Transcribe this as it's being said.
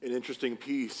interesting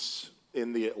piece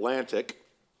in The Atlantic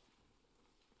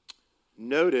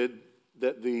noted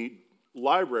that the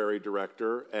library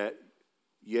director at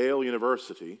Yale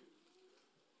University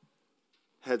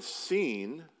had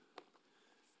seen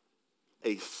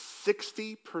a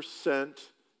 60%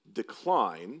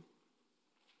 decline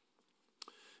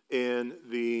in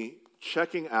the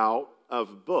checking out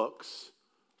of books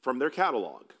from their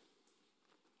catalog.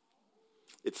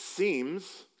 It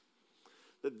seems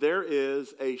that there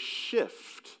is a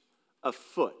shift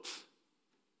afoot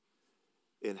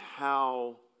in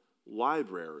how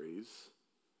libraries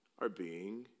are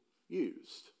being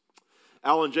used.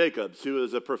 Alan Jacobs, who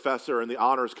is a professor in the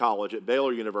Honors College at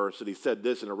Baylor University, said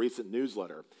this in a recent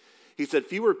newsletter. He said,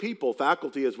 fewer people,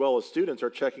 faculty as well as students, are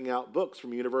checking out books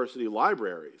from university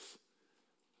libraries.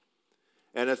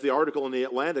 And as the article in The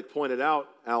Atlantic pointed out,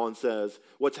 Alan says,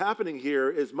 what's happening here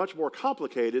is much more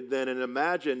complicated than an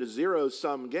imagined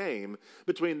zero-sum game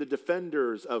between the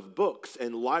defenders of books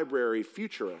and library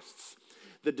futurists.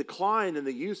 The decline in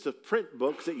the use of print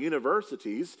books at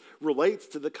universities relates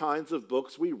to the kinds of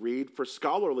books we read for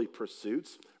scholarly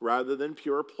pursuits rather than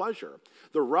pure pleasure.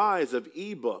 The rise of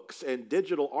e-books and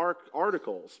digital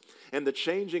articles and the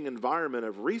changing environment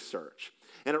of research.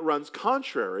 And it runs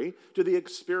contrary to the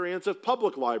experience of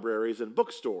public libraries and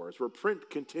bookstores where print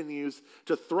continues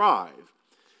to thrive.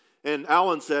 And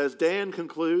Alan says, Dan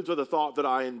concludes with a thought that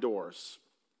I endorse.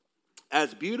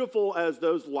 As beautiful as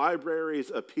those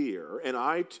libraries appear, and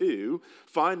I too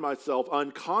find myself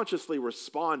unconsciously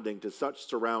responding to such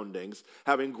surroundings,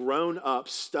 having grown up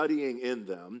studying in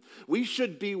them, we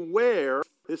should beware,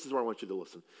 this is where I want you to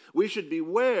listen, we should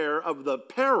beware of the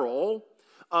peril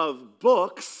of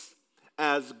books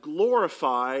as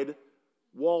glorified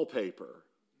wallpaper.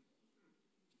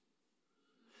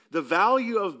 The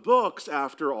value of books,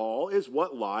 after all, is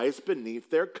what lies beneath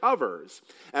their covers,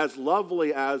 as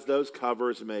lovely as those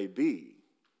covers may be.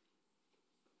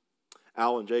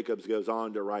 Alan Jacobs goes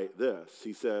on to write this.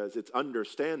 He says, it's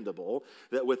understandable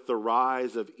that with the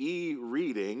rise of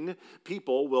e-reading,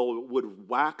 people would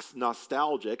wax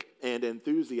nostalgic and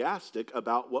enthusiastic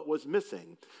about what was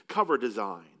missing. Cover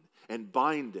design and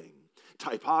binding,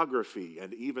 typography,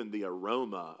 and even the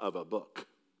aroma of a book.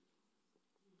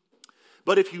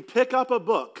 But if you pick up a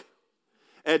book,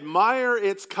 admire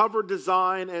its cover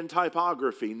design and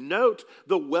typography, note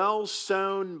the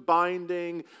well-sewn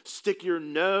binding, stick your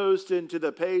nose into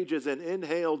the pages and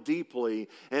inhale deeply,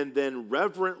 and then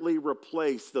reverently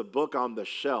replace the book on the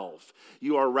shelf,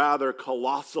 you are rather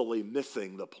colossally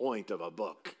missing the point of a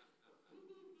book.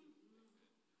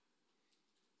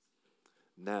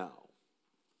 Now,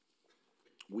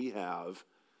 we have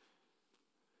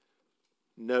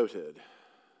noted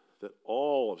that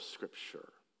all of Scripture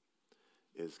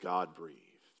is God-breathed,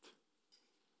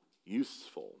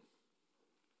 useful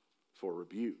for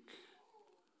rebuke,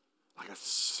 like a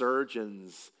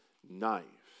surgeon's knife.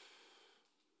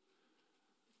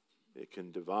 It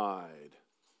can divide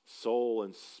soul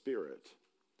and spirit,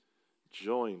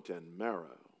 joint and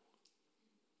marrow.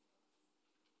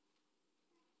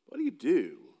 What do you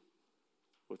do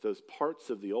with those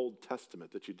parts of the Old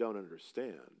Testament that you don't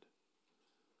understand?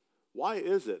 Why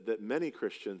is it that many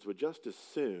Christians would just as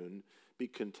soon be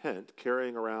content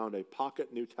carrying around a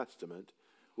pocket New Testament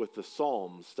with the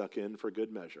Psalms stuck in for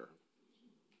good measure?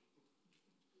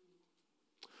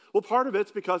 Well, part of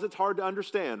it's because it's hard to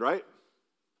understand, right?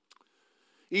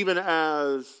 Even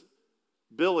as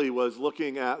Billy was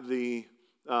looking at the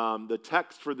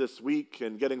text for this week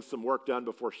and getting some work done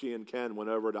before she and Ken went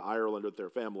over to Ireland with their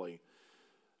family,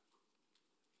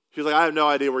 she's like, I have no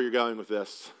idea where you're going with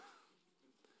this.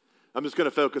 I'm just going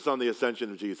to focus on the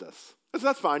ascension of Jesus.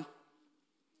 That's fine.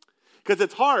 Because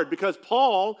it's hard, because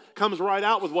Paul comes right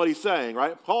out with what he's saying,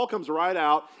 right? Paul comes right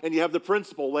out, and you have the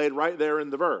principle laid right there in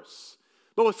the verse.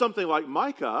 But with something like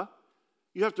Micah,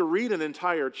 you have to read an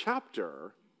entire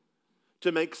chapter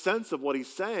to make sense of what he's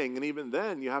saying, and even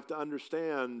then you have to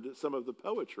understand some of the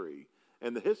poetry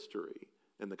and the history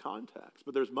and the context.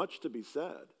 But there's much to be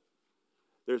said.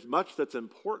 There's much that's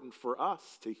important for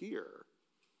us to hear.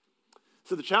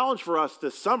 So the challenge for us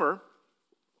this summer,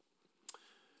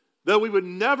 though we would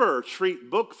never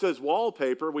treat books as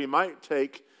wallpaper, we might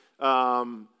take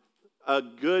a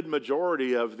good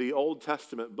majority of the Old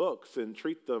Testament books and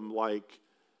treat them like,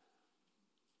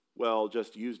 well,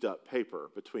 just used up paper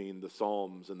between the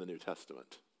Psalms and the New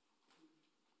Testament.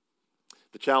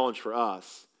 The challenge for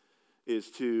us is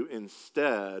to,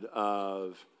 instead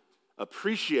of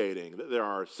appreciating that there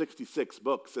are 66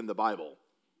 books in the Bible,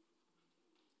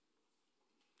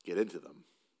 get into them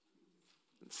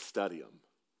and study them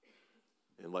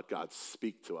and let God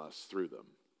speak to us through them.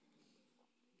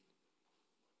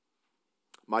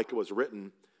 Micah was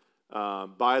written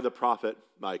by the prophet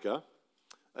Micah.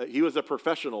 He was a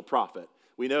professional prophet.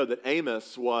 We know that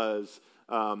Amos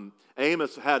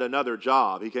had another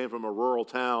job. He came from a rural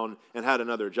town and had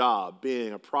another job.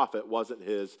 Being a prophet wasn't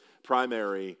his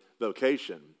primary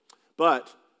vocation.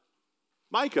 But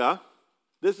Micah,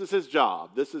 this is his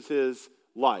job. This is his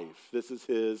life. This is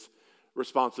his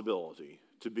responsibility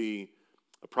to be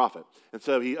a prophet. And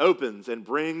so he opens and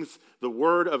brings the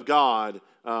word of God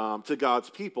to God's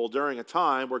people during a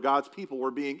time where God's people were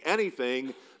being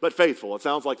anything but faithful. It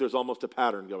sounds like there's almost a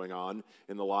pattern going on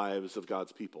in the lives of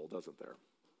God's people, doesn't there?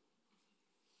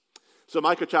 So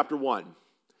Micah chapter 1.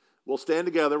 We'll stand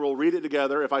together. We'll read it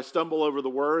together. If I stumble over the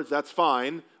words, that's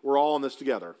fine. We're all in this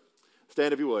together.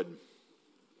 Stand if you would.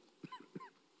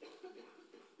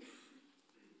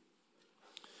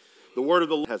 The word of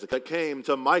the Lord that came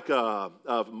to Micah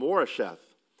of Moresheth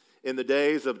in the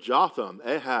days of Jotham,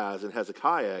 Ahaz, and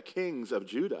Hezekiah, kings of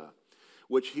Judah,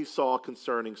 which he saw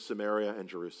concerning Samaria and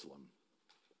Jerusalem.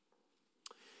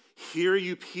 Hear,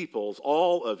 you peoples,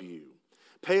 all of you.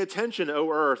 Pay attention, O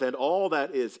earth, and all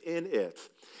that is in it.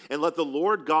 And let the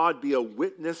Lord God be a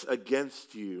witness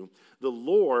against you, the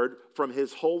Lord from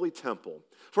his holy temple.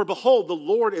 For behold, the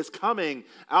Lord is coming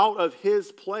out of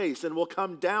his place and will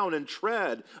come down and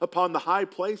tread upon the high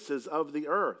places of the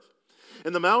earth.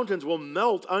 And the mountains will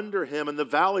melt under him, and the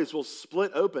valleys will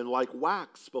split open like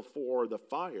wax before the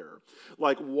fire,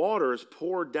 like waters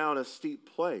poured down a steep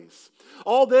place.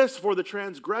 All this for the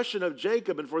transgression of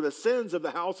Jacob and for the sins of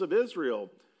the house of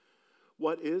Israel.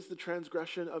 What is the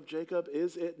transgression of Jacob?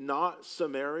 Is it not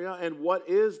Samaria? And what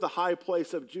is the high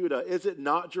place of Judah? Is it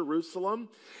not Jerusalem?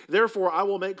 Therefore, I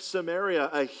will make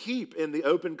Samaria a heap in the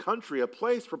open country, a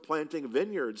place for planting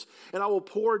vineyards. And I will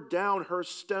pour down her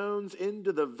stones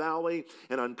into the valley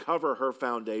and uncover her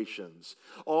foundations.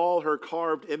 All her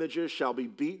carved images shall be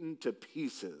beaten to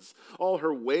pieces. All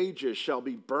her wages shall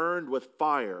be burned with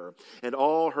fire. And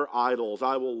all her idols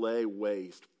I will lay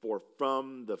waste. For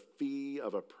from the fee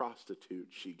of a prostitute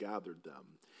she gathered them,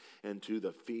 and to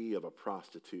the fee of a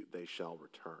prostitute they shall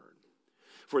return.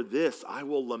 For this I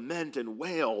will lament and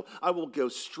wail. I will go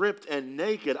stripped and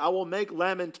naked. I will make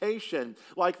lamentation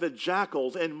like the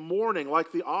jackals and mourning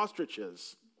like the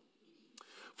ostriches.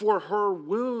 For her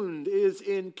wound is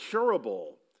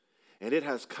incurable, and it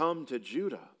has come to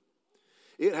Judah.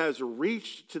 It has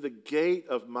reached to the gate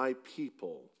of my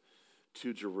people,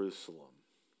 to Jerusalem.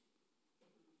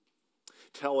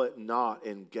 Tell it not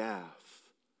in Gath.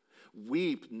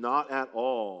 Weep not at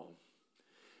all.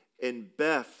 In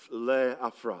Beth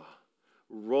Le'Afrah,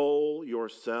 roll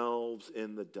yourselves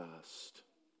in the dust.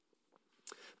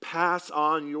 Pass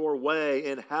on your way,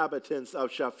 inhabitants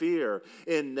of Shaphir,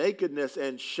 in nakedness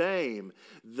and shame.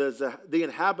 The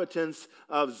inhabitants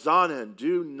of Zanan,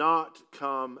 do not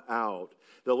come out.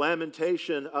 The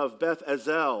lamentation of Beth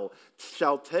Ezel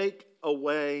shall take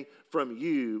away from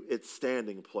you its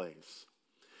standing place.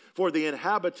 For the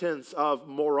inhabitants of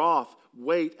Moroth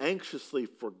wait anxiously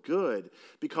for good,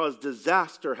 because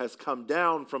disaster has come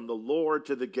down from the Lord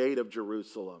to the gate of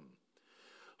Jerusalem.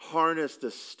 Harness the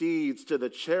steeds to the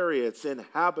chariots,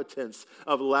 inhabitants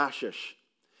of Lachish.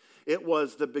 It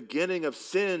was the beginning of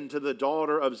sin to the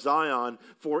daughter of Zion,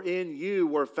 for in you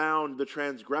were found the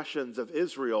transgressions of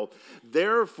Israel.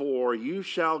 Therefore you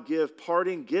shall give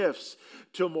parting gifts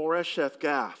to Moresheth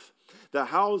Gath. The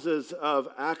houses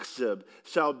of Aksib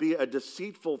shall be a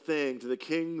deceitful thing to the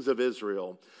kings of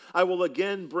Israel. I will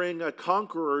again bring a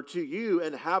conqueror to you,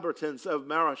 inhabitants of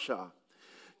Marashah.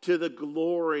 To the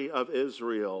glory of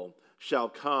Israel shall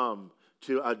come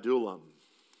to Adullam.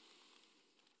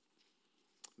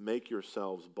 Make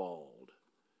yourselves bald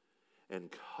and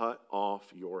cut off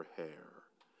your hair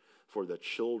for the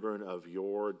children of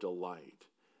your delight.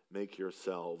 Make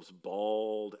yourselves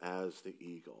bald as the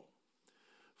eagle,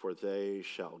 for they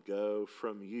shall go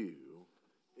from you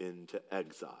into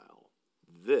exile.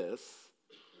 This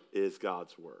is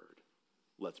God's word.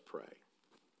 Let's pray.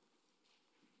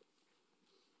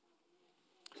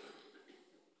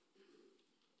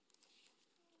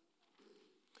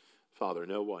 Father,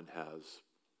 no one has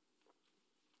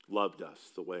loved us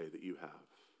the way that you have.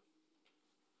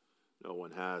 No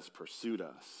one has pursued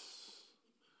us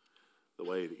the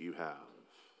way that you have.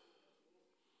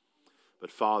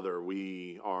 But Father,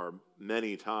 we are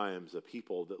many times a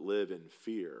people that live in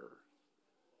fear.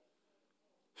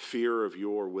 Fear of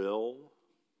your will.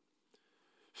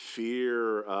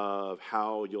 Fear of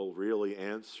how you'll really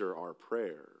answer our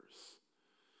prayers.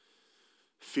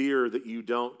 Fear that you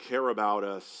don't care about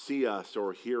us, see us,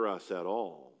 or hear us at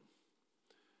all.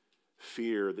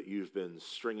 Fear that you've been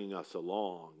stringing us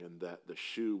along and that the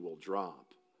shoe will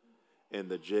drop and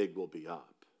the jig will be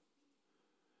up.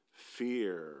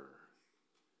 fear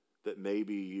that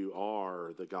maybe you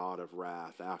are the God of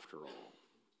wrath after all.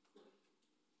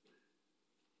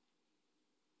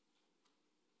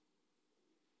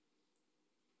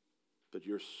 But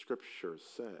your scriptures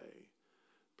say,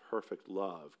 perfect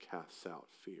love casts out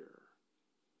fear.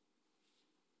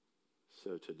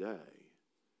 So today,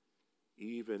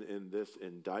 even in this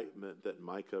indictment that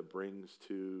Micah brings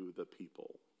to the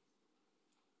people,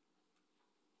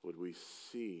 would we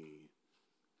see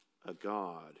a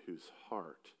God whose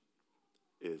heart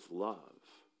is love?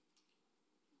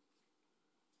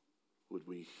 Would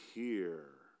we hear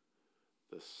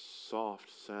the soft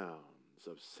sounds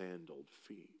of sandaled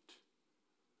feet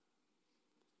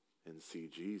and see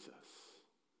Jesus,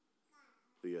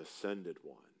 the ascended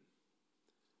one,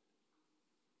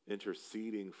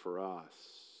 interceding for us,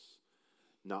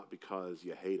 not because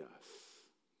you hate us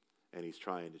and he's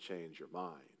trying to change your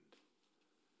mind,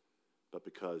 but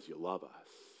because you love us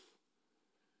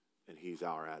and he's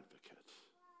our advocate.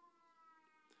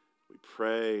 We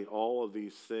pray all of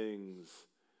these things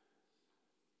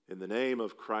in the name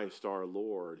of Christ our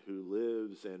Lord, who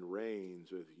lives and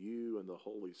reigns with you and the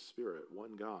Holy Spirit,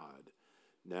 one God,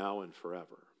 now and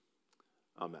forever.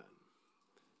 Amen.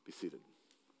 Be seated.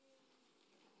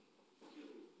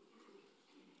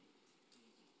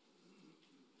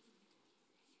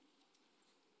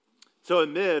 So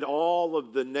amid all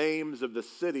of the names of the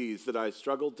cities that I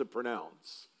struggled to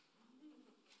pronounce,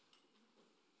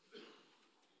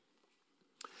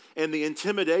 and the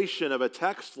intimidation of a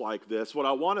text like this, what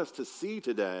I want us to see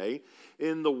today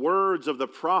in the words of the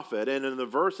prophet and in the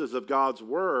verses of God's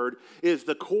word is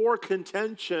the core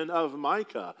contention of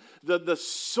Micah. The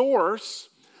source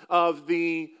of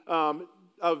the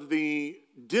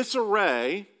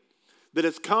disarray that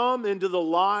has come into the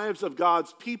lives of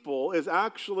God's people is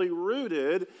actually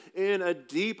rooted in a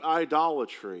deep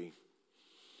idolatry.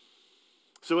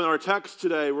 So in our text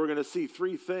today, we're going to see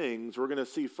three things. We're going to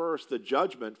see first the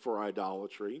judgment for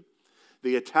idolatry,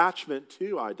 the attachment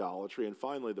to idolatry, and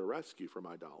finally the rescue from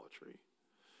idolatry.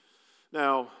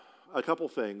 Now, a couple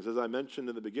things. As I mentioned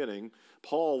in the beginning,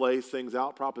 Paul lays things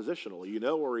out propositionally. You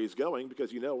know where he's going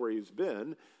because you know where he's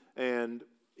been, and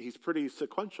he's pretty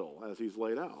sequential as he's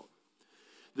laid out.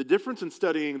 The difference in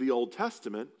studying the Old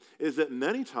Testament is that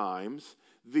many times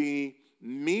the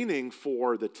meaning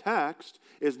for the text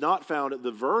is not found at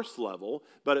the verse level,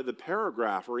 but at the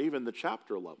paragraph or even the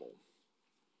chapter level.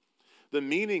 The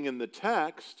meaning in the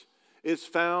text is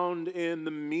found in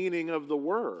the meaning of the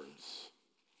words,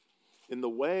 in the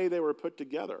way they were put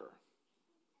together.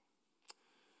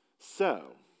 So,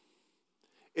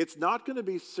 it's not going to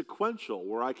be sequential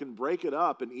where I can break it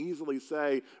up and easily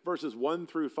say verses 1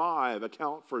 through 5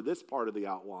 account for this part of the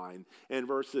outline and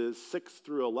verses 6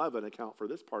 through 11 account for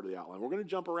this part of the outline. We're going to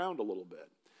jump around a little bit.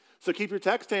 So keep your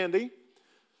text handy.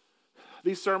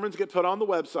 These sermons get put on the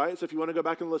website, so if you want to go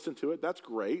back and listen to it, that's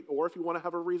great. Or if you want to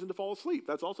have a reason to fall asleep,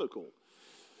 that's also cool.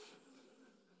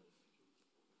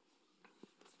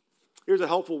 Here's a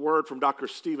helpful word from Dr.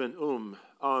 Stephen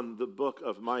on the book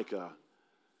of Micah.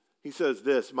 He says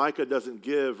this: Micah doesn't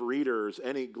give readers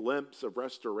any glimpse of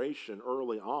restoration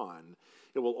early on.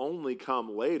 It will only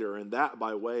come later, and that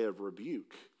by way of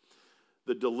rebuke.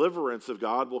 The deliverance of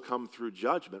God will come through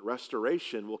judgment.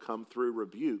 Restoration will come through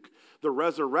rebuke. The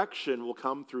resurrection will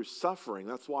come through suffering.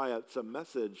 That's why it's a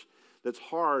message that's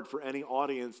hard for any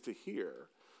audience to hear.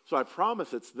 So I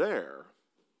promise it's there,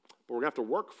 but we're going to have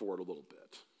to work for it a little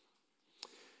bit.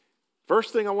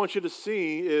 First thing I want you to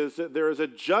see is that there is a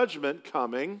judgment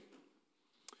coming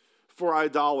for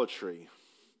idolatry.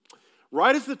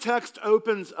 Right as the text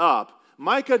opens up,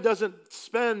 Micah doesn't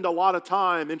spend a lot of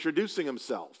time introducing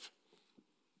himself.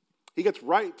 He gets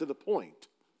right to the point.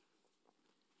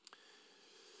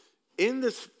 In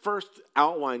this first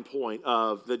outline point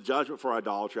of the judgment for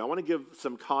idolatry, I want to give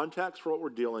some context for what we're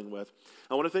dealing with.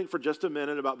 I want to think for just a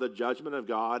minute about the judgment of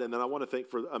God, and then I want to think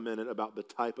for a minute about the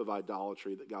type of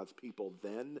idolatry that God's people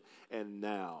then and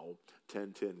now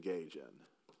tend to engage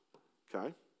in.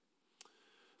 Okay?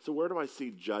 So where do I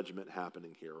see judgment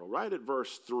happening here? Well, right at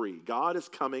verse 3, God is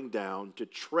coming down to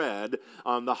tread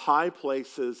on the high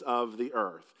places of the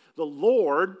earth. The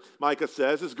Lord, Micah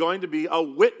says, is going to be a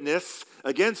witness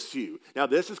against you. Now,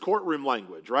 this is courtroom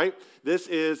language, right? This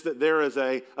is that there is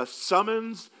a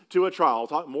summons to a trial. I'll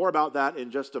talk more about that in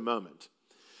just a moment.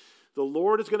 The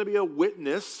Lord is going to be a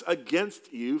witness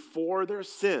against you for their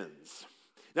sins.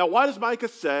 Now, why does Micah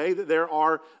say that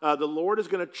the Lord is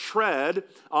going to tread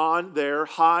on their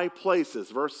high places?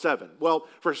 Verse 7. Well,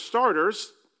 for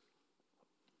starters,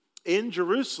 in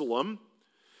Jerusalem,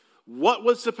 what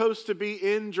was supposed to be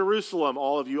in Jerusalem,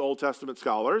 all of you Old Testament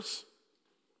scholars?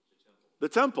 the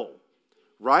temple,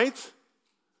 right?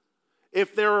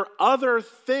 If there are other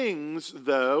things,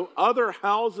 though, other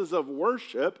houses of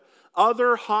worship,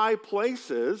 other high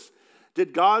places,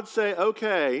 did God say,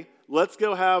 okay, let's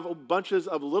go have bunches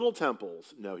of little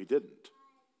temples? No, he didn't.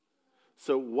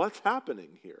 So what's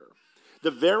happening here?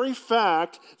 The very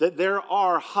fact that there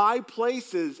are high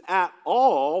places at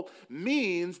all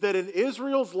means that in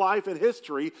Israel's life and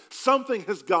history, something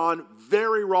has gone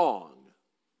very wrong.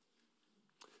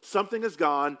 Something has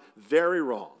gone very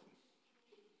wrong.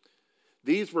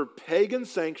 These were pagan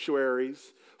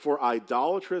sanctuaries for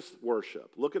idolatrous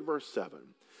worship. Look at verse 7.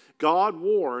 God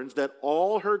warns that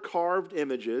all her carved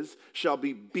images shall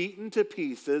be beaten to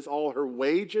pieces, all her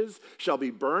wages shall be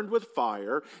burned with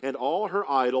fire, and all her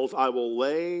idols I will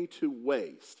lay to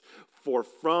waste. For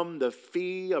from the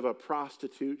fee of a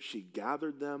prostitute she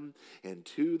gathered them, and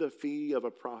to the fee of a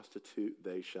prostitute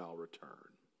they shall return.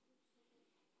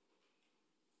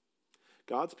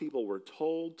 God's people were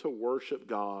told to worship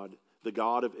God, the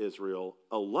God of Israel,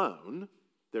 alone.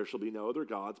 There shall be no other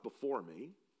gods before me.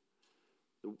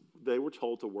 They were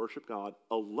told to worship God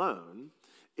alone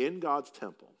in God's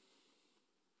temple.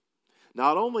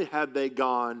 Not only had they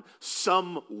gone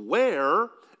somewhere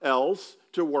else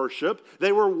to worship,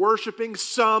 they were worshiping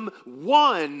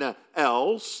someone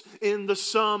else in the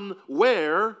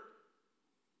somewhere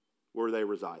where they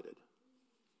resided.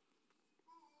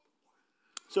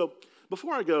 So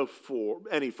before I go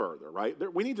any further, right,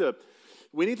 we need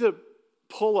to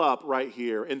pull up right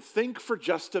here and think for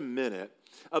just a minute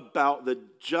about the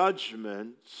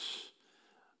judgment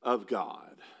of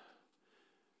God.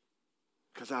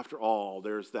 Because after all,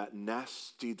 there's that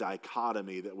nasty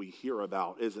dichotomy that we hear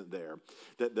about, isn't there?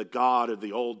 That the God of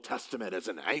the Old Testament is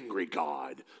an angry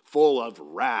God, full of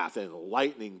wrath and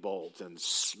lightning bolts and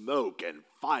smoke and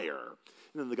fire.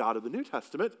 And then the God of the New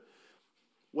Testament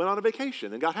went on a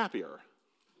vacation and got happier.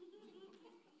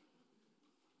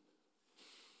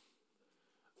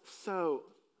 So,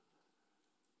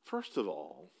 first of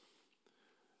all,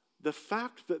 the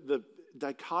fact that the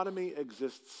dichotomy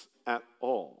exists at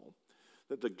all,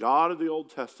 that the God of the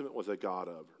Old Testament was a God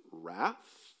of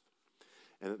wrath,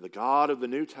 and that the God of the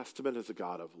New Testament is a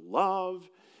God of love,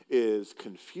 is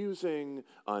confusing,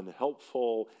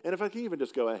 unhelpful, and if I can even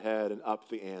just go ahead and up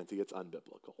the ante, it's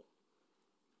unbiblical.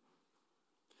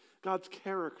 God's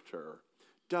character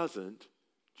doesn't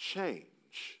change.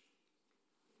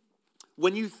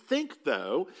 When you think,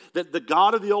 though, that the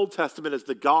God of the Old Testament is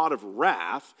the God of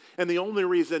wrath, and the only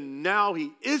reason now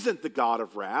he isn't the God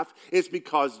of wrath is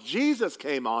because Jesus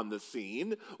came on the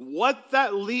scene, what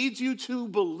that leads you to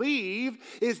believe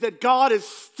is that God is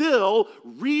still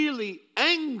really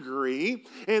angry,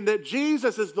 and that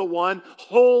Jesus is the one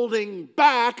holding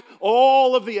back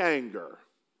all of the anger.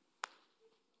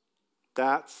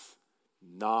 That's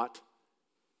not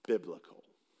biblical.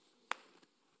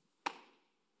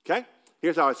 Okay?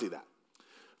 Here's how I see that.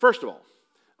 First of all,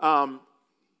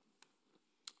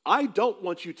 I don't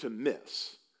want you to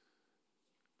miss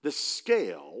the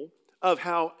scale of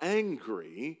how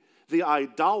angry the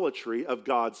idolatry of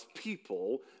God's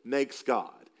people makes God.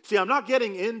 See, I'm not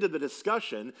getting into the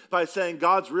discussion by saying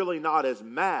God's really not as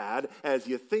mad as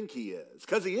you think he is,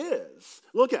 because he is.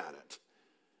 Look at it.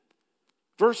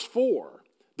 Verse 4,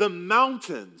 the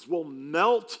mountains will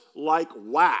melt like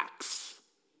wax.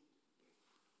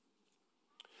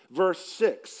 Verse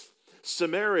 6,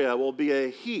 Samaria will be a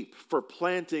heap for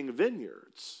planting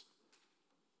vineyards.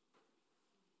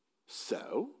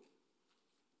 So,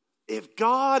 if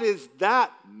God is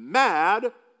that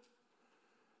mad,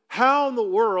 how in the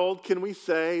world can we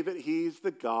say that he's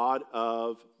the God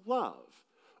of love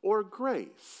or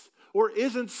grace, or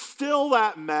isn't still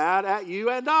that mad at you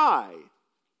and I?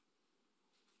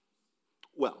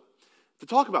 Well, to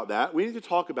talk about that, we need to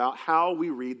talk about how we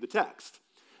read the text.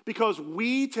 Because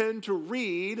we tend to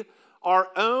read our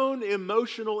own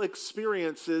emotional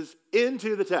experiences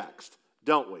into the text,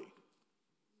 don't we?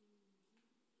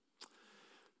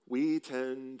 We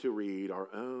tend to read our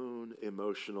own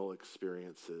emotional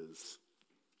experiences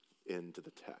into the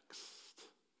text.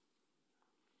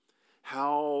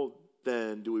 How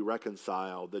then do we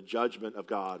reconcile the judgment of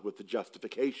God with the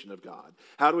justification of God?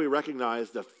 How do we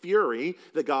recognize the fury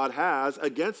that God has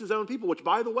against his own people? Which,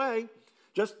 by the way,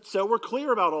 just so we're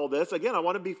clear about all this, again, I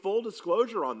want to be full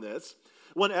disclosure on this.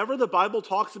 Whenever the Bible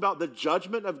talks about the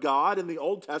judgment of God in the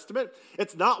Old Testament,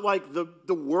 it's not like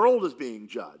the world is being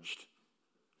judged.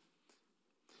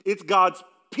 It's God's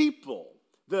people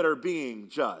that are being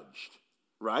judged,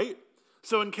 right?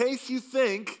 So in case you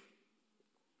think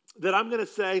that I'm going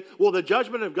to say, well, the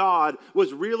judgment of God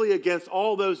was really against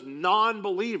all those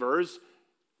non-believers,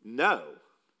 no.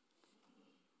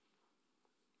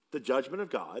 the judgment of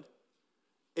God,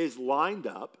 is lined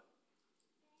up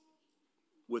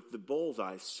with the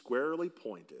bullseye squarely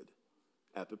pointed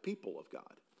at the people of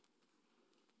God.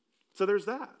 So there's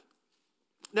that.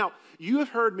 Now, you have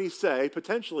heard me say,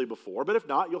 potentially before, but if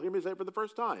not, you'll hear me say it for the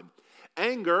first time.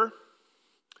 Anger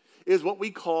is what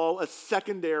we call a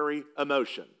secondary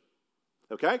emotion.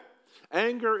 Okay?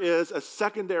 Anger is a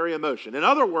secondary emotion. In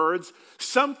other words,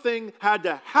 something had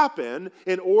to happen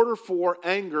in order for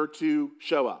anger to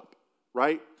show up,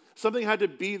 right? Something had to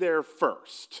be there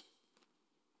first.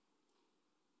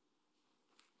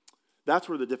 That's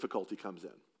where the difficulty comes in.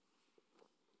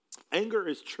 Anger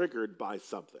is triggered by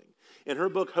something. In her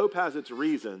book, Hope Has Its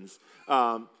Reasons,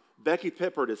 Becky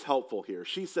Pippert is helpful here.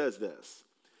 She says this.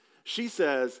 She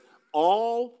says,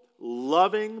 all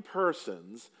loving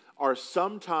persons are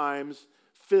sometimes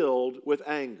filled with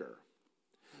anger,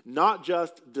 not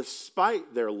just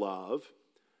despite their love,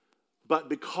 but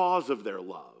because of their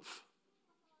love.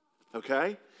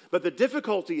 Okay? But the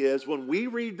difficulty is when we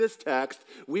read this text,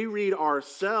 we read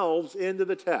ourselves into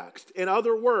the text. In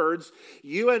other words,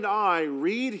 you and I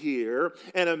read here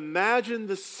and imagine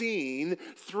the scene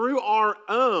through our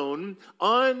own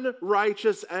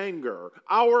unrighteous anger,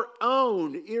 our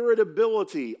own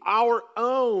irritability, our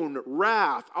own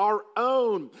wrath, our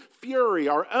own fury,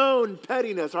 our own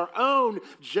pettiness, our own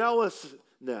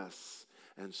jealousness,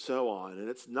 and so on. And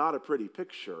it's not a pretty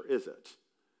picture, is it?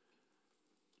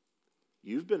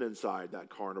 You've been inside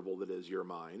that carnival that is your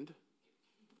mind.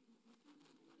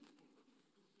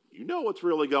 You know what's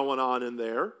really going on in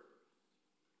there.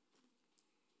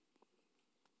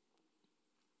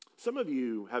 Some of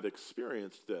you have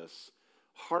experienced this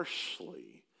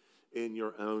harshly in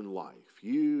your own life.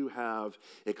 You have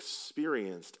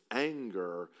experienced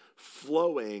anger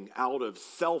flowing out of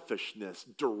selfishness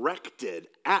directed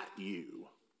at you.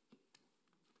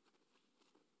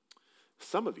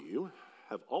 Some of you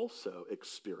have also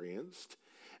experienced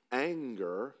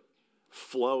anger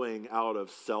flowing out of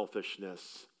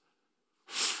selfishness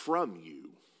from you,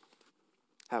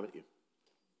 haven't you?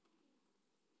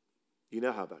 You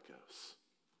know how that goes.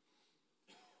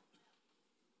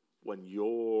 When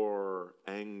your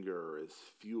anger is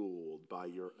fueled by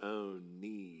your own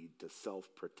need to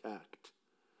self-protect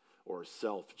or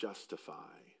self-justify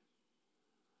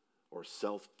or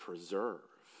self-preserve,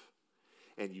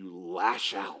 and you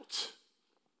lash out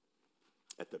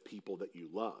at the people that you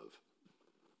love.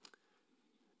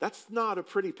 That's not a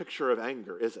pretty picture of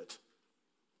anger, is it?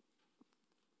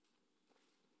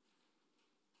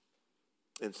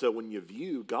 And so when you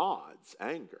view God's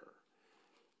anger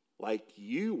like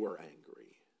you were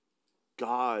angry,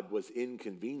 God was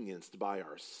inconvenienced by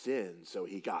our sin, so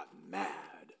he got mad.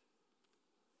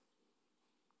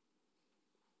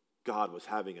 God was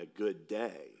having a good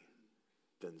day,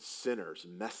 then sinners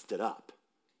messed it up,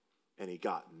 and he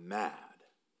got mad.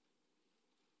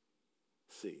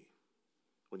 See,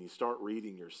 when you start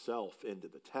reading yourself into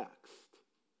the text,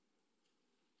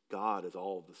 God is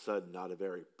all of a sudden not a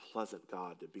very pleasant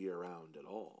God to be around at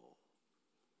all.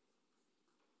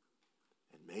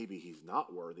 And maybe he's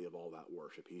not worthy of all that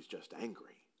worship. He's just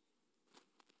angry.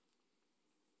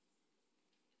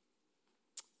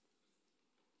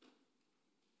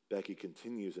 Becky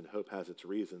continues, and Hope Has Its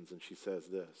Reasons, and she says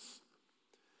this.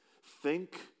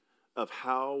 Think of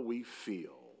how we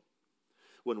feel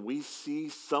when we see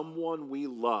someone we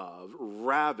love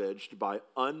ravaged by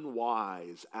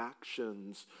unwise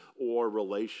actions or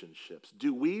relationships.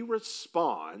 Do we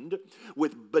respond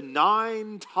with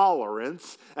benign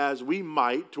tolerance as we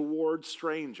might towards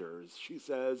strangers? She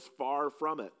says, far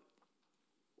from it.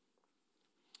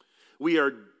 We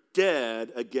are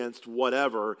dead against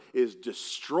whatever is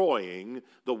destroying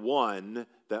the one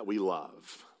that we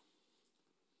love.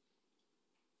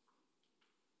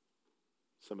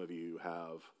 Some of you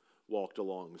have walked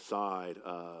alongside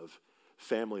of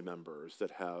family members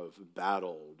that have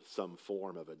battled some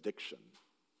form of addiction.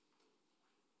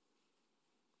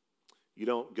 You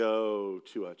don't go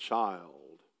to a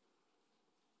child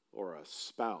or a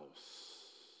spouse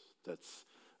that's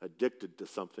addicted to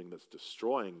something that's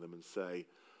destroying them and say,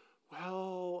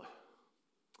 well,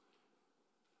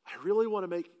 I really want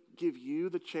to give you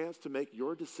the chance to make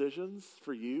your decisions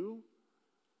for you,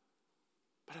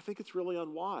 but I think it's really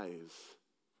unwise.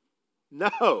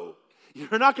 No,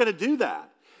 you're not going to do that.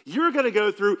 You're going to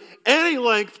go through any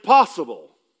length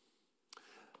possible.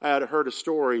 I had heard a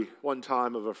story one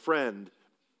time of a friend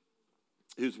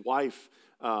whose wife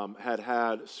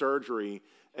had surgery,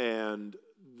 and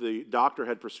the doctor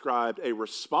had prescribed a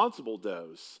responsible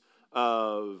dose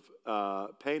of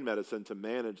pain medicine to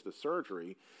manage the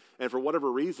surgery. And for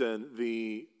whatever reason,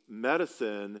 the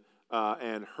medicine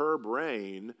and her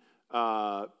brain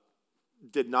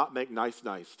did not make nice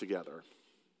together.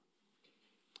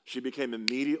 She became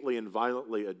immediately and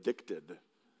violently addicted.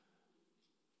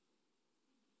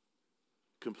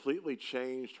 Completely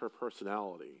changed her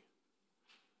personality.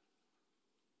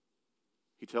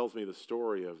 He tells me the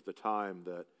story of the time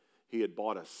that he had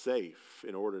bought a safe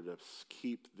in order to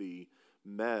keep the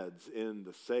meds in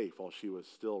the safe while she was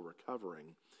still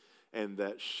recovering, and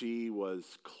that she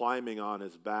was climbing on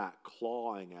his back,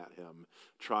 clawing at him,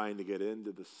 trying to get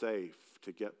into the safe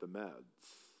to get the meds.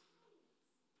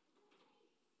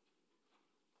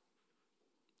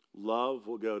 Love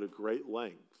will go to great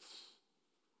lengths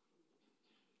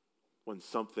when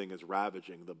something is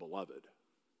ravaging the beloved,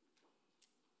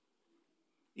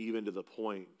 even to the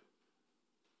point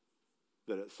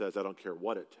that it says, I don't care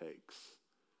what it takes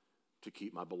to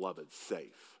keep my beloved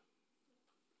safe.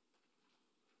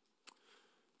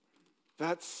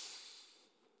 That's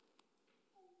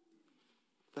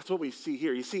what we see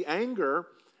here. You see, anger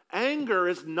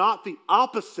is not the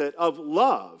opposite of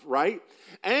love, right?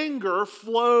 Anger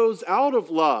flows out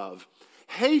of love.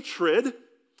 Hatred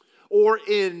or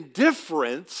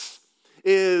indifference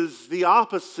is the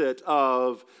opposite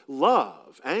of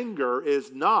love. Anger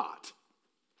is not.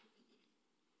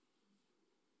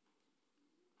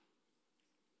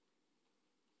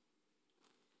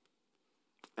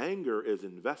 Anger is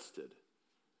invested.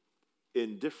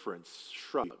 Indifference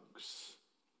shrugs.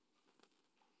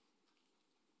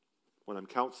 When I'm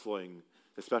counseling,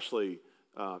 especially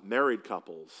married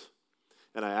couples,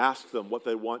 and I ask them what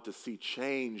they want to see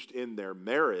changed in their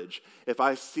marriage, if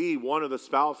I see one of the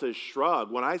spouses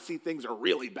shrug, when I see things are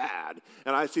really bad,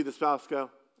 and I see the spouse go,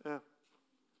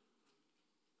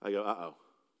 I go, uh-oh.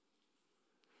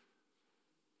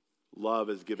 Love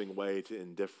is giving way to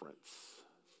indifference,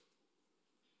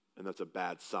 and that's a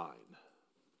bad sign.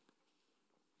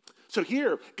 So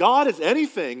here, God is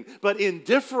anything but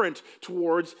indifferent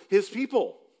towards his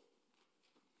people.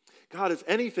 God is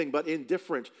anything but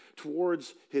indifferent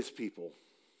towards his people.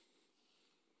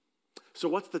 So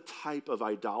what's the type of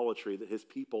idolatry that his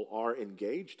people are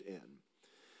engaged in?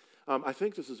 I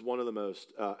think this is one of the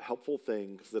most helpful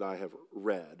things that I have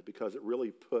read, because it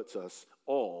really puts us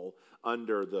all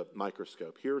under the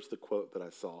microscope. Here's the quote that I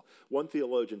saw. One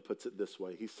theologian puts it this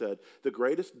way. He said, "The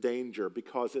greatest danger,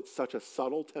 because it's such a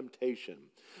subtle temptation,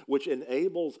 which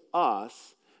enables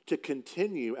us to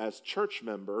continue as church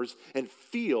members and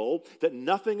feel that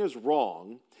nothing is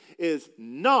wrong, is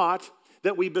not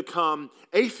that we become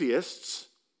atheists,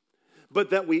 but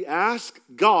that we ask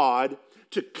God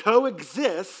to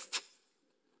coexist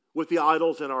with the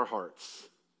idols in our hearts."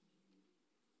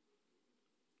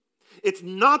 It's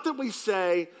not that we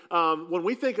say, when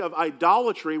we think of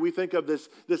idolatry, we think of this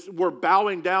we're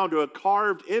bowing down to a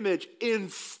carved image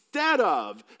instead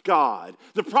of God.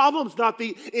 The problem's not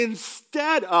the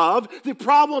instead of, the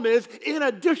problem is in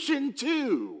addition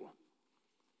to.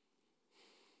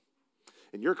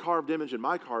 And your carved image and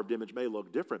my carved image may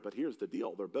look different, but here's the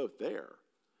deal, they're both there.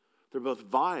 They're both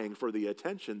vying for the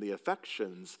attention, the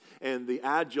affections, and the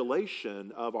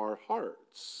adulation of our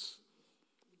hearts.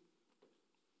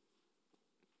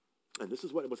 And this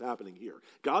is what was happening here.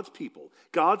 God's people,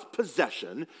 God's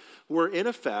possession, were in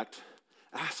effect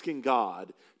asking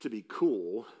God to be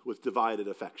cool with divided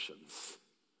affections.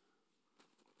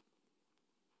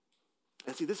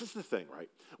 And see, this is the thing, right?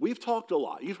 We've talked a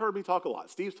lot. You've heard me talk a lot.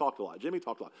 Steve's talked a lot. Jimmy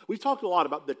talked a lot. We've talked a lot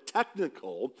about the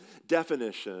technical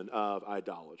definition of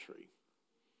idolatry.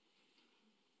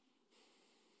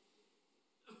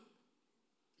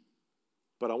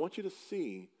 But I want you to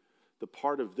see the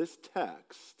part of this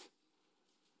text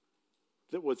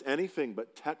that was anything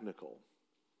but technical.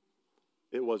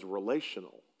 It was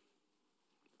relational.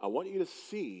 I want you to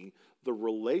see the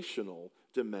relational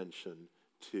dimension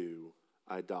to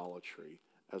idolatry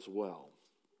as well.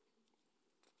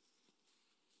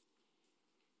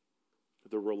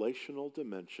 The relational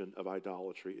dimension of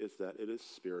idolatry is that it is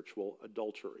spiritual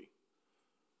adultery.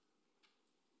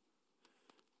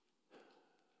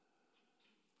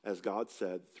 As God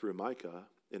said through Micah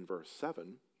in verse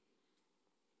 7,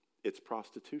 it's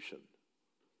prostitution.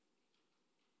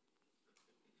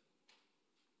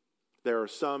 There are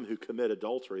some who commit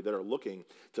adultery that are looking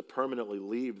to permanently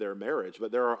leave their marriage,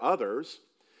 but there are others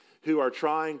who are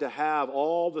trying to have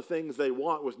all the things they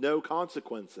want with no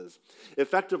consequences.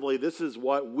 Effectively, this is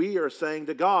what we are saying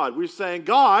to God. We're saying,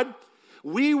 God,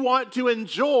 we want to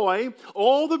enjoy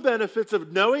all the benefits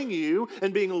of knowing you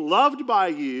and being loved by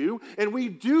you, and we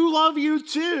do love you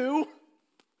too.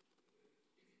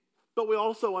 But we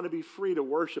also want to be free to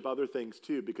worship other things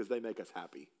too, because they make us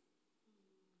happy.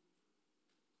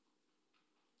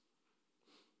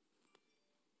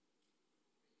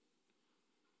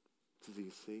 does he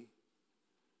see?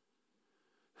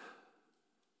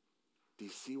 Do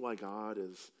you see why God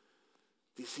is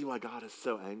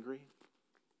so angry?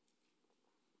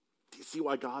 Do you see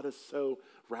why God is so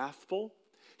wrathful?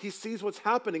 He sees what's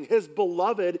happening. His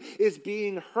beloved is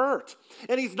being hurt.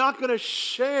 And he's not going to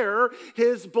share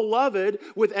his beloved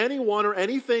with anyone or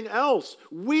anything else.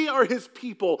 We are his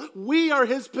people. We are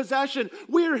his possession.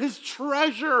 We are his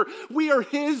treasure. We are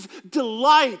his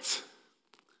delight.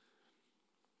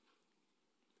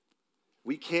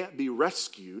 We can't be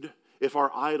rescued if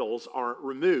our idols aren't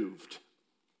removed.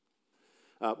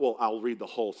 I'll read the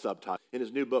whole subtitle. In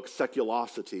his new book,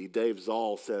 Seculosity, Dave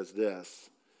Zoll says this.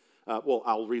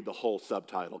 I'll read the whole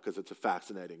subtitle because it's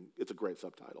a great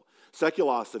subtitle.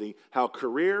 Seculosity, How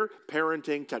Career,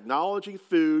 Parenting, Technology,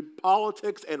 Food,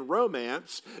 Politics, and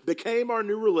Romance Became Our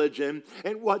New Religion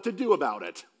and What to Do About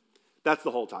It. That's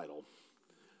the whole title.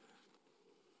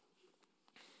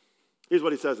 Here's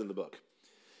what he says in the book.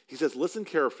 He says, listen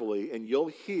carefully and you'll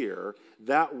hear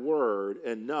that word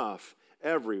enough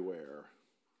everywhere.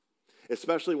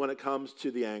 Especially when it comes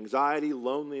to the anxiety,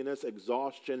 loneliness,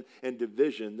 exhaustion, and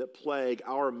division that plague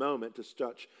our moment to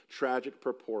such tragic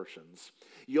proportions.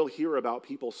 You'll hear about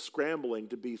people scrambling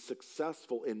to be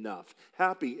successful enough,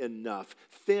 happy enough,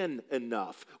 thin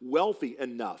enough, wealthy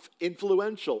enough,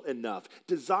 influential enough,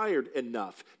 desired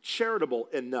enough, charitable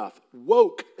enough,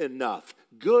 woke enough,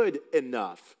 good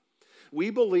enough. We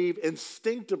believe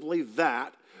instinctively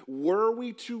that were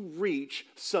we to reach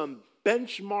some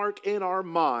benchmark in our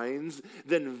minds,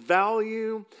 then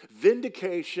value,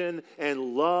 vindication, and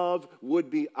love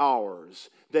would be ours.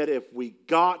 That if we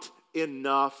got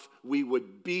enough, we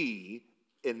would be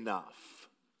enough.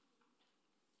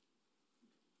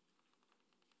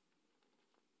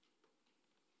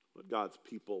 What God's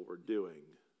people were doing,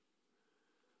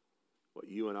 what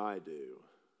you and I do,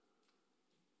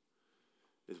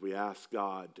 is we ask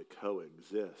God to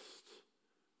coexist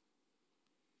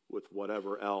with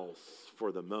whatever else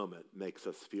for the moment makes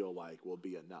us feel like will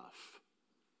be enough.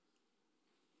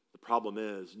 The problem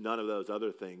is none of those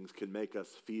other things can make us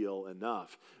feel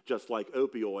enough, just like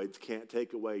opioids can't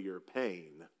take away your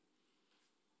pain.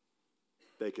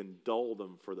 They can dull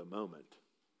them for the moment,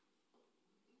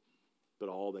 but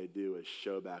all they do is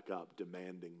show back up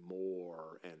demanding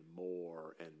more and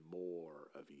more and more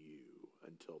of you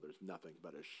until there's nothing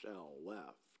but a shell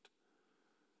left.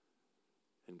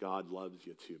 And God loves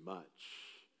you too much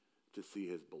to see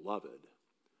his beloved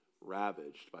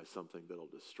ravaged by something that'll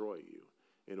destroy you.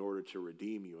 In order to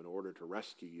redeem you, in order to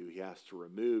rescue you, he has to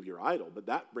remove your idol. But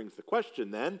that brings the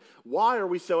question then, why are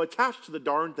we so attached to the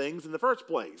darn things in the first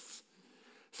place?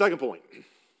 Second point.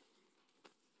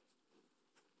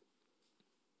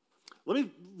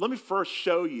 Let me first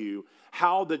show you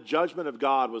how the judgment of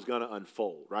God was going to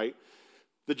unfold, right?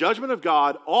 The judgment of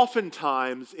God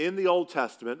oftentimes in the Old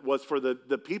Testament was for the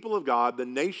people of God, the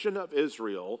nation of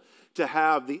Israel, to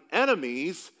have the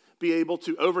enemies be able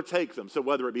to overtake them. So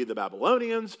whether it be the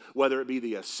Babylonians, whether it be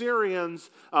the Assyrians,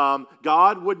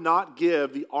 God would not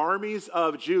give the armies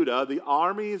of Judah, the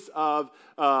armies of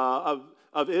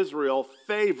Israel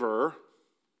favor.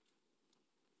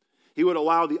 He would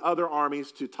allow the other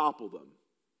armies to topple them.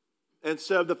 And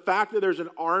so the fact that there's an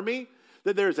army,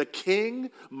 that there's a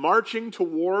king marching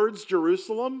towards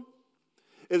Jerusalem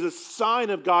is a sign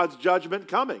of God's judgment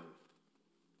coming.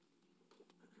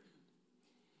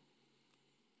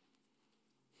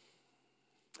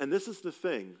 And this is the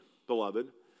thing, beloved.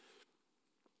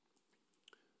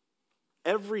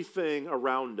 Everything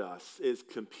around us is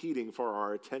competing for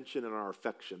our attention and our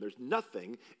affection. There's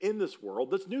nothing in this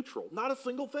world that's neutral, not a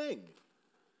single thing.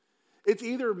 It's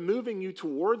either moving you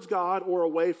towards God or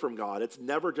away from God. It's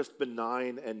never just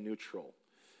benign and neutral.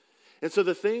 And so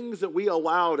the things that we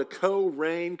allow to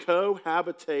co-reign,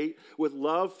 cohabitate with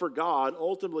love for God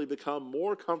ultimately become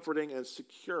more comforting and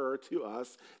secure to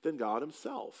us than God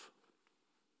himself.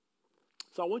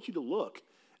 So I want you to look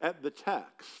at the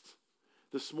text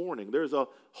this morning. There's a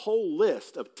whole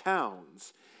list of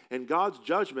towns, and God's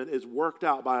judgment is worked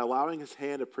out by allowing his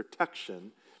hand of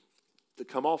protection to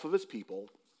come off of his people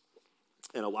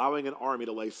and allowing an army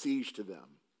to lay siege to them.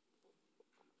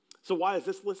 So why is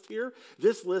this list here?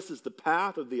 This list is the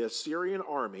path of the Assyrian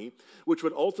army, which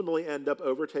would ultimately end up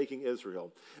overtaking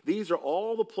Israel. These are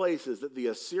all the places that the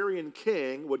Assyrian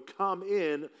king would come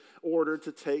in order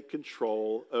to take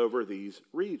control over these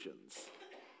regions.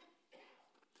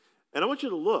 And I want you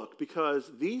to look, because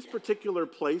these particular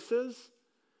places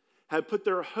had put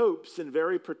their hopes in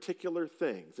very particular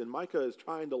things, and Micah is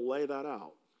trying to lay that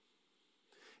out.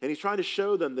 And he's trying to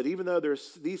show them that even though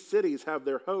these cities have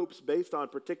their hopes based on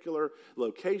particular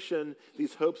location,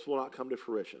 these hopes will not come to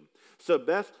fruition. So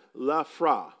Beth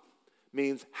Lafra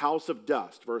means house of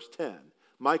dust, verse 10.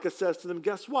 Micah says to them,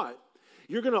 guess what?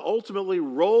 You're going to ultimately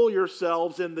roll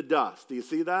yourselves in the dust. Do you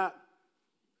see that?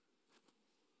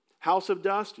 House of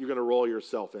dust, you're going to roll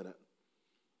yourself in it.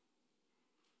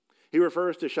 He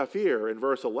refers to Shafir in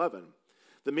verse 11.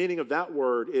 The meaning of that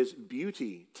word is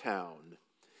beauty town.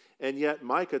 And yet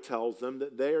Micah tells them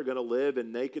that they are going to live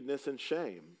in nakedness and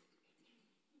shame.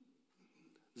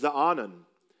 Za'anan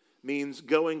means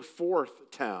going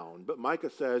forth town, but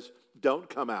Micah says, don't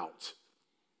come out.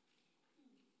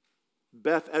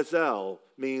 Beth Ezel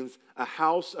means a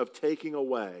house of taking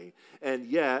away, and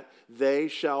yet they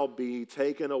shall be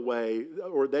taken away,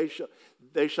 or they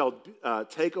shall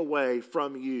take away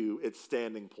from you its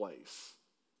standing place.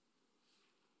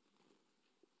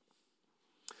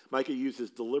 Micah uses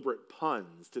deliberate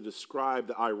puns to describe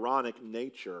the ironic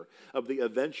nature of the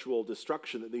eventual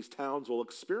destruction that these towns will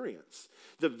experience.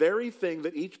 The very thing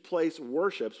that each place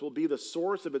worships will be the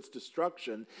source of its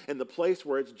destruction and the place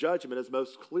where its judgment is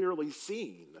most clearly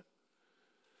seen.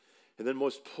 And then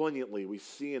most poignantly, we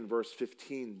see in verse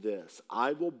 15 this: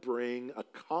 I will bring a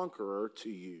conqueror to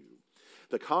you.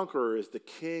 The conqueror is the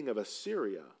king of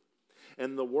Assyria,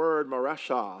 and the word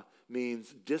Mareshah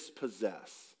means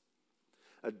dispossess.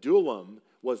 Adullam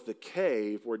was the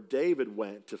cave where David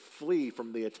went to flee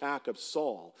from the attack of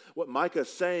Saul. What Micah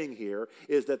is saying here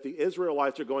is that the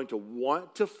Israelites are going to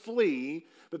want to flee,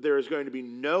 but there is going to be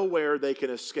nowhere they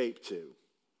can escape to.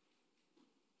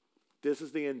 This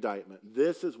is the indictment.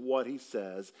 This is what he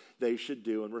says they should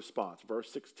do in response.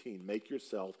 Verse 16, make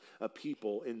yourself a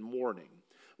people in mourning.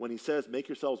 When he says, make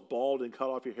yourselves bald and cut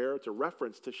off your hair, it's a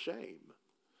reference to shame.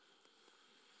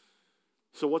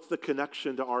 So what's the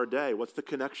connection to our day? What's the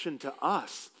connection to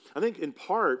us? I think in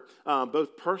part,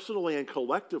 both personally and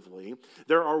collectively,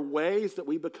 there are ways that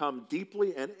we become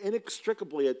deeply and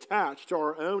inextricably attached to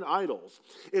our own idols.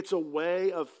 It's a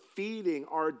way of feeding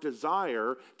our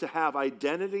desire to have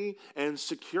identity and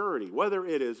security, whether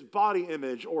it is body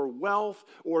image or wealth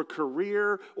or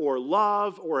career or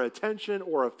love or attention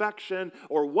or affection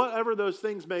or whatever those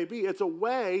things may be. It's a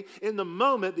way in the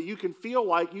moment that you can feel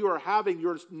like you are having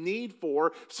your need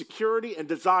for security and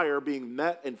desire being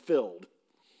met and filled.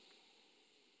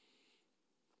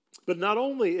 But not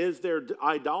only is there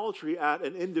idolatry at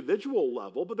an individual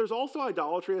level, but there's also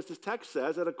idolatry, as this text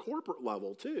says, at a corporate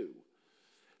level too.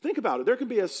 Think about it. There can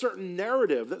be a certain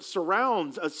narrative that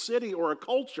surrounds a city or a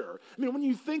culture. I mean, when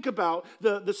you think about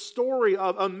the story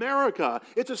of America,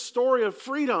 it's a story of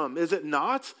freedom, is it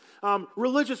not?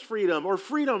 Religious freedom, or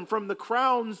freedom from the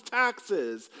crown's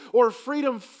taxes, or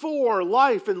freedom for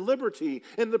life and liberty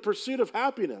in the pursuit of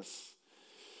happiness.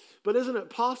 But isn't it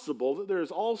possible that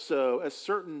there's also a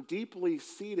certain deeply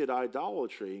seated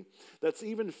idolatry that's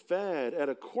even fed at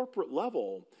a corporate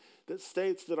level that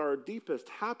states that our deepest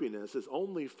happiness is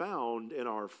only found in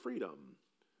our freedom?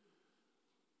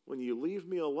 When you leave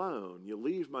me alone, you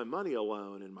leave my money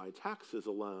alone, and my taxes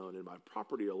alone, and my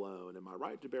property alone, and my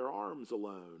right to bear arms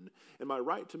alone, and my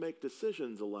right to make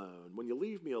decisions alone. When you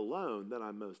leave me alone, then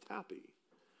I'm most happy.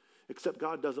 Except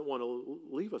God doesn't want to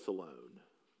leave us alone.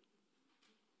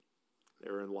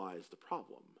 Therein lies the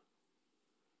problem.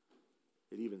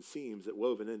 It even seems that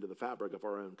woven into the fabric of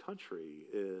our own country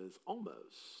is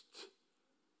almost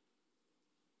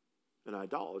an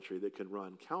idolatry that can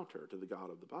run counter to the God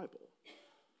of the Bible.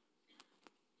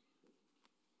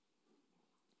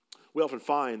 We often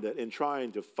find that in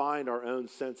trying to find our own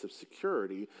sense of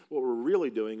security, what we're really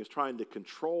doing is trying to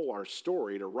control our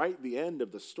story, to write the end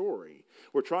of the story.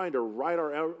 We're trying to write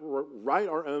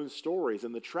our own stories.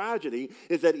 And the tragedy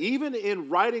is that even in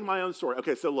writing my own story,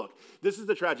 okay, so look, this is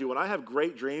the tragedy. When I have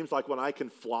great dreams, like when I can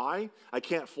fly, I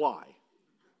can't fly.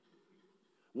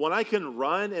 When I can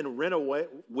run and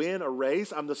win a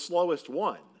race, I'm the slowest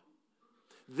one.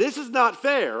 This is not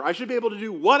fair. I should be able to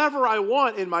do whatever I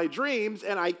want in my dreams,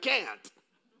 and I can't.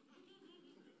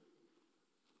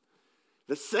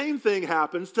 The same thing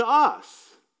happens to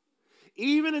us.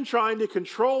 Even in trying to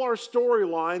control our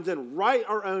storylines and write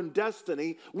our own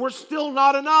destiny, we're still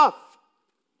not enough.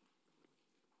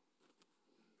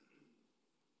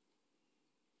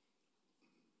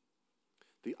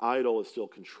 The idol is still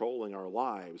controlling our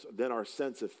lives. Then our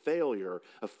sense of failure,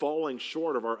 of falling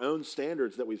short of our own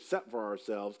standards that we've set for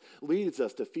ourselves, leads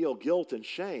us to feel guilt and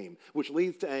shame, which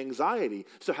leads to anxiety.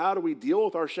 So how do we deal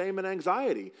with our shame and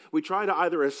anxiety? We try to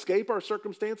either escape our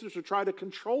circumstances or try to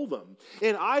control them.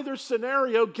 In either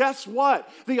scenario, guess what?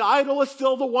 The idol is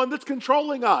still the one that's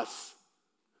controlling us.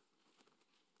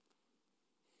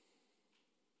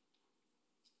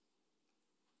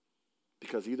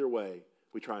 because either way,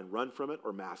 we try and run from it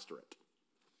or master it.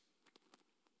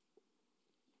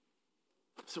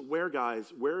 So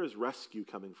where is rescue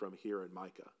coming from here in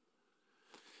Micah?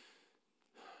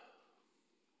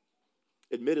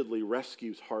 Admittedly,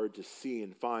 rescue's hard to see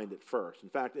and find at first. In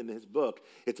fact, in his book,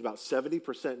 it's about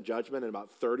 70% judgment and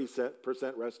about 30%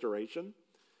 restoration.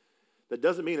 That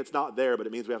doesn't mean it's not there, but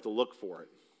it means we have to look for it.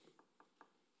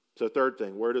 So third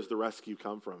thing, where does the rescue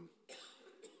come from? I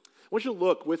want you to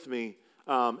look with me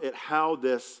at how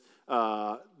this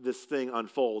thing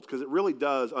unfolds, because it really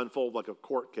does unfold like a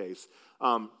court case.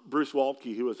 Bruce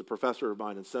Waltke, who was a professor of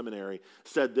mine in seminary,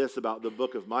 said this about the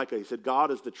book of Micah. He said,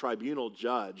 God is the tribunal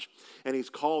judge, and he's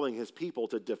calling his people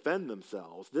to defend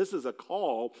themselves. This is a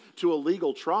call to a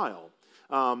legal trial.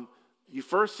 You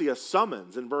first see a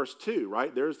summons in verse 2,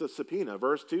 right? There's the subpoena.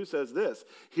 Verse 2 says this,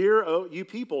 "Hear, O you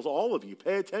peoples, all of you,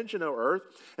 pay attention, O earth,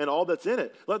 and all that's in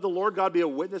it. Let the Lord God be a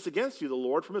witness against you, the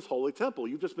Lord from his holy temple."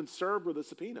 You've just been served with a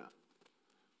subpoena.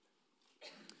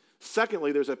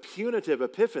 Secondly, there's a punitive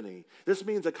epiphany. This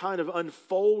means a kind of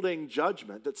unfolding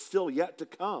judgment that's still yet to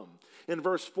come. In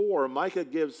verse 4, Micah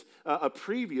gives a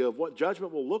preview of what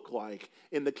judgment will look like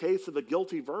in the case of a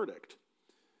guilty verdict.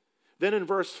 Then in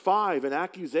verse 5, an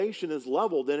accusation is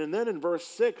leveled. And then in verse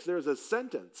 6, there's a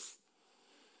sentence.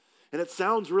 And it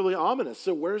sounds really ominous.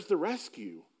 So where's the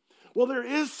rescue? Well, there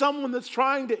is someone that's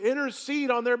trying to intercede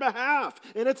on their behalf,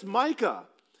 and it's Micah.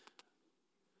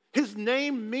 His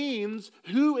name means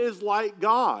who is like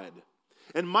God.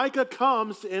 And Micah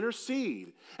comes to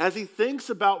intercede. As he thinks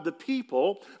about the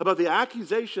people, about the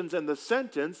accusations and the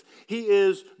sentence, he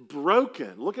is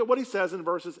broken. Look at what he says in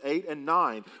verses 8 and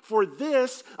 9. "For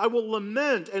this I will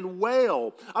lament and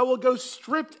wail. I will go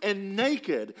stripped and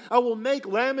naked. I will make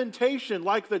lamentation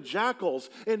like the jackals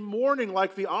and mourning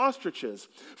like the ostriches.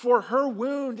 For her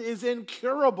wound is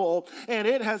incurable, and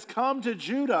it has come to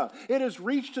Judah. It has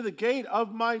reached to the gate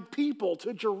of my people,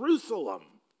 to Jerusalem."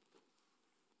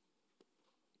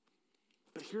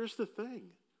 But here's the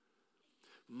thing.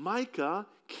 Micah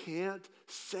can't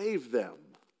save them.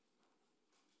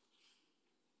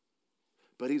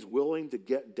 But he's willing to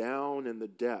get down in the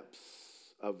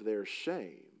depths of their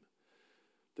shame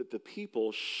that the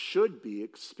people should be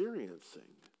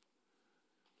experiencing.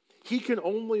 He can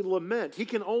only lament. He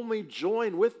can only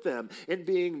join with them in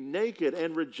being naked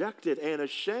and rejected and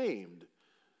ashamed.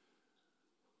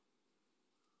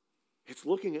 It's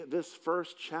looking at this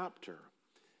first chapter.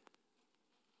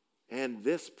 And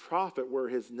this prophet, where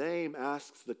his name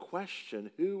asks the question,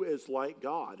 who is like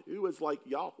God? Who is like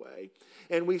Yahweh?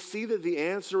 And we see that the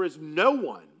answer is no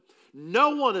one.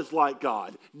 No one is like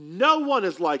God. No one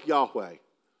is like Yahweh.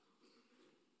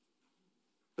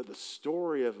 But the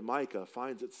story of Micah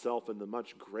finds itself in the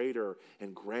much greater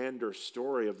and grander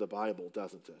story of the Bible,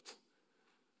 doesn't it?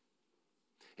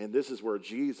 And this is where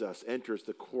Jesus enters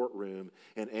the courtroom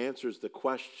and answers the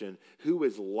question, who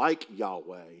is like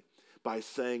Yahweh? By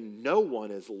saying, no one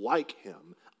is like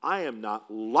him. I am not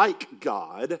like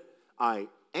God. I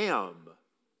am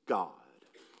God.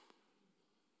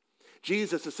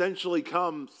 Jesus essentially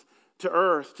comes to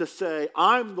earth to say,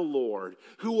 I'm the Lord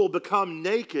who will become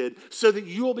naked so that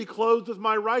you will be clothed with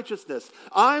my righteousness.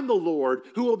 I'm the Lord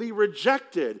who will be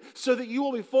rejected so that you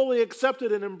will be fully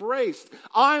accepted and embraced.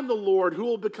 I'm the Lord who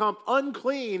will become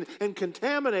unclean and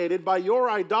contaminated by your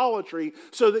idolatry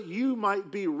so that you might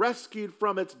be rescued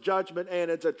from its judgment and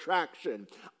its attraction.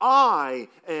 I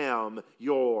am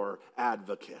your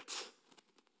advocate.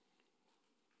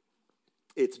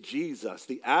 It's Jesus,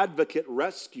 the advocate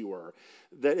rescuer,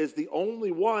 that is the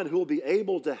only one who will be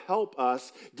able to help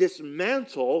us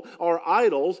dismantle our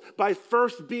idols by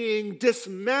first being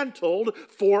dismantled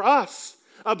for us,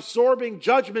 absorbing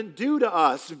judgment due to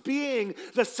us, being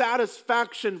the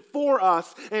satisfaction for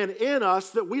us and in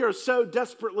us that we are so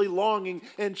desperately longing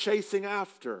and chasing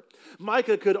after.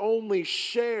 Micah could only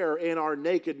share in our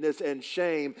nakedness and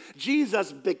shame.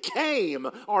 Jesus became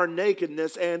our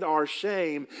nakedness and our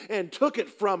shame and took it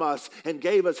from us and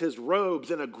gave us his robes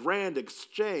in a grand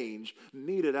exchange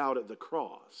meted out at the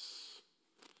cross.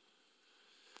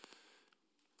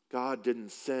 God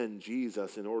didn't send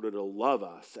Jesus in order to love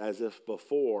us as if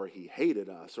before he hated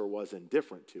us or was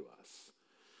indifferent to us.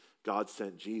 God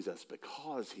sent Jesus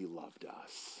because he loved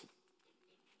us.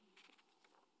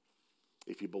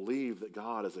 If you believe that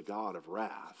God is a God of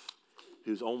wrath,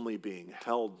 who's only being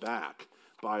held back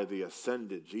by the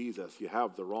ascended Jesus, you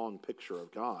have the wrong picture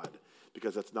of God,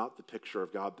 because that's not the picture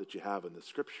of God that you have in the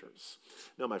scriptures.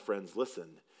 No, my friends,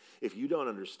 listen. if you don't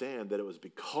understand that it was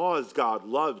because God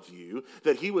loved you,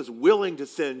 that he was willing to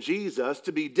send Jesus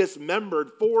to be dismembered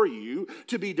for you,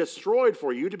 to be destroyed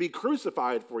for you, to be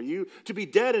crucified for you, to be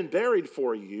dead and buried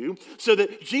for you, so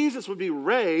that Jesus would be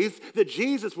raised, that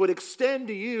Jesus would extend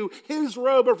to you his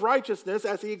robe of righteousness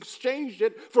as he exchanged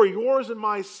it for yours and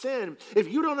my sin.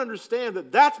 If you don't understand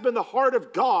that that's been the heart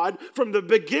of God from the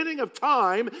beginning of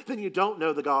time, then you don't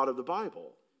know the God of the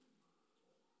Bible.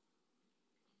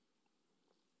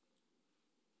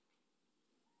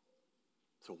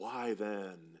 So why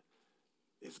then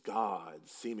is God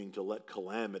seeming to let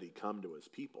calamity come to his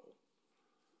people?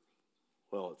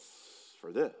 Well, it's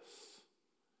for this.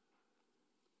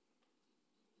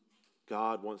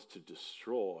 God wants to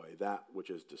destroy that which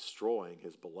is destroying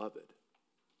his beloved.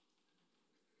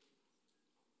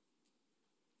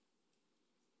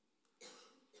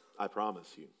 I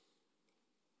promise you,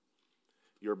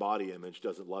 your body image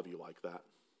doesn't love you like that.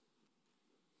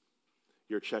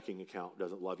 Your checking account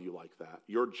doesn't love you like that.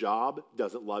 Your job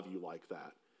doesn't love you like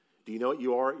that. Do you know what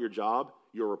you are at your job?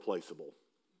 You're replaceable.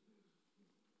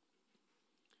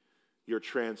 Your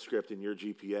transcript and your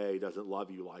GPA doesn't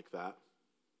love you like that.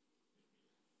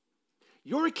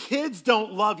 Your kids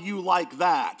don't love you like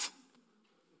that.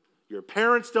 Your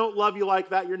parents don't love you like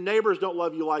that. Your neighbors don't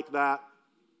love you like that.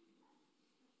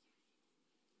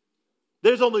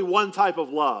 There's only one type of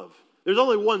love. There's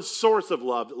only one source of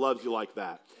love that loves you like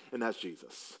that, and that's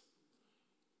Jesus.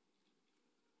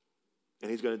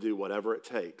 And he's going to do whatever it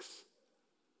takes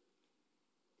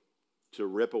to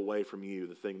rip away from you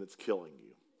the thing that's killing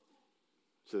you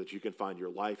so that you can find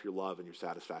your life, your love, and your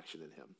satisfaction in him.